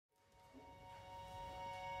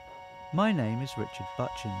My name is Richard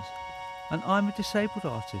Butchins, and I'm a disabled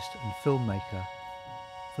artist and filmmaker.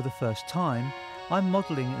 For the first time, I'm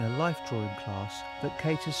modelling in a life drawing class that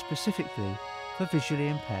caters specifically for visually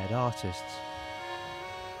impaired artists.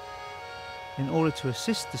 In order to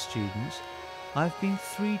assist the students, I've been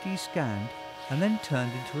 3D scanned and then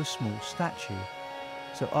turned into a small statue,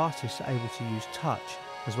 so artists are able to use touch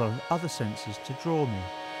as well as other senses to draw me.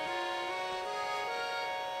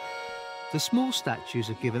 The small statues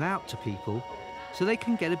are given out to people so they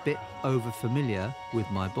can get a bit over-familiar with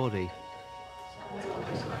my body.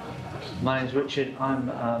 My name's Richard. I'm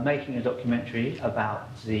making a documentary about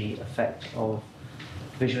the effect of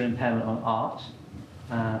visual impairment on art,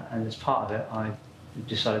 and as part of it I've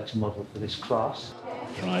decided to model for this class.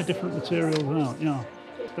 Try different materials out, yeah.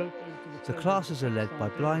 The classes are led by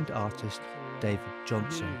blind artist David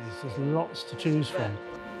Johnson. There's lots to choose from.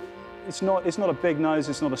 It's not a big nose,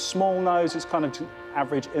 it's not a small nose, it's kind of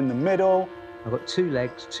average in the middle. I've got 2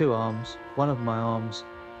 legs, 2 arms. One of my arms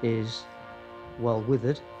is well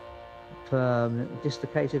withered, permanently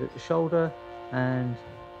dislocated at the shoulder, and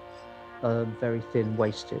very thin,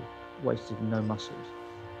 wasted and no muscles.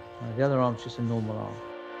 The other arm's just a normal arm.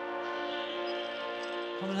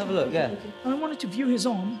 Come and have a look, yeah. I wanted to view his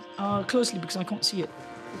arm closely because I can't see it.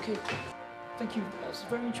 Okay, thank you. That's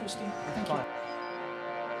very interesting. Thank you.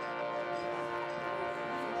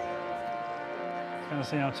 Going to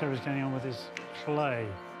see how Terry's getting on with his clay.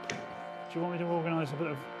 Do you want me to organise a bit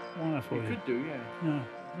of wire for you? You could do, yeah. Yeah.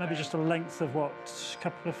 Maybe just a length of what, a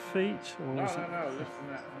couple of feet? Or No, is it less than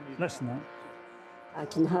that. less than that? I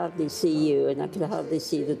can hardly see you and I can hardly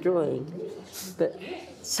see the drawing, but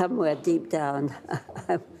somewhere deep down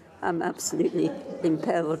I'm absolutely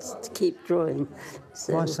impelled to keep drawing.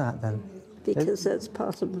 So, Why's that then? because that's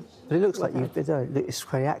part of... But it looks like it's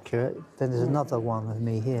quite accurate. Then there's another one of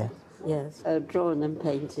me here. Yes, I've drawn and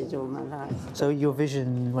painted all my life. So when your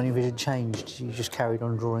vision changed, you just carried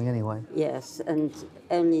on drawing anyway? Yes, and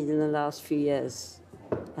only in the last few years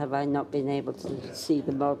have I not been able to see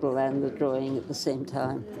the model and the drawing at the same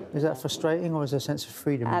time. Is that frustrating, or is there a sense of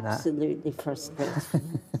freedom in that? Absolutely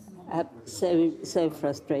frustrating. So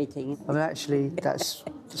frustrating. I mean, actually, that's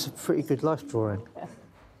a pretty good life drawing.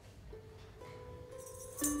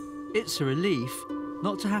 It's a relief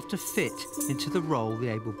not to have to fit into the role the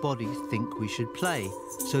able-bodied think we should play,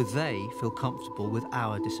 so they feel comfortable with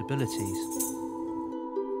our disabilities.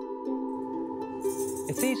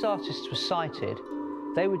 If these artists were sighted,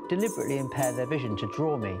 they would deliberately impair their vision to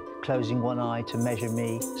draw me, closing one eye to measure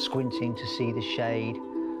me, squinting to see the shade.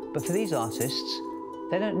 But for these artists,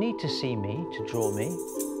 they don't need to see me to draw me.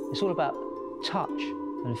 It's all about touch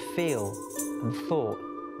and feel and thought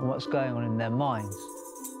and what's going on in their minds.